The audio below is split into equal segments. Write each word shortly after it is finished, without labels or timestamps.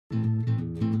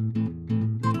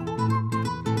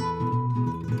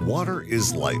Water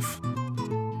is life.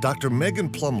 Dr. Megan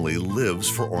Plumlee lives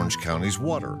for Orange County's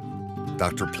water.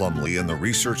 Dr. Plumlee and the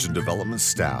research and development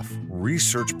staff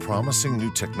research promising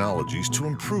new technologies to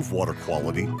improve water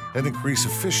quality and increase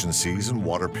efficiencies in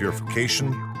water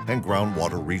purification and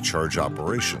groundwater recharge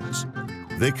operations.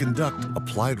 They conduct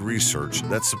applied research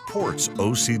that supports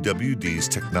OCWD's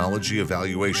technology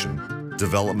evaluation,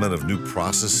 development of new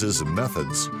processes and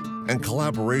methods, and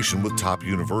collaboration with top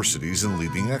universities and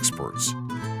leading experts.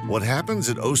 What happens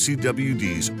at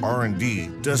OCWD's R&D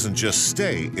doesn't just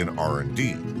stay in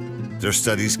R&D. Their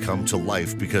studies come to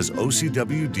life because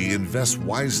OCWD invests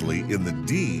wisely in the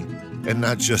D and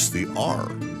not just the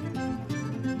R.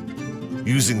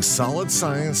 Using solid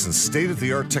science and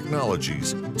state-of-the-art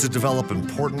technologies to develop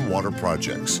important water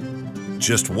projects.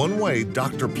 Just one way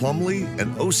Dr. Plumlee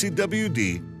and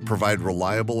OCWD provide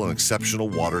reliable and exceptional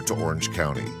water to Orange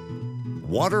County.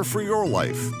 Water for your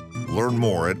life. Learn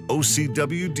more at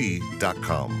OCWD.com.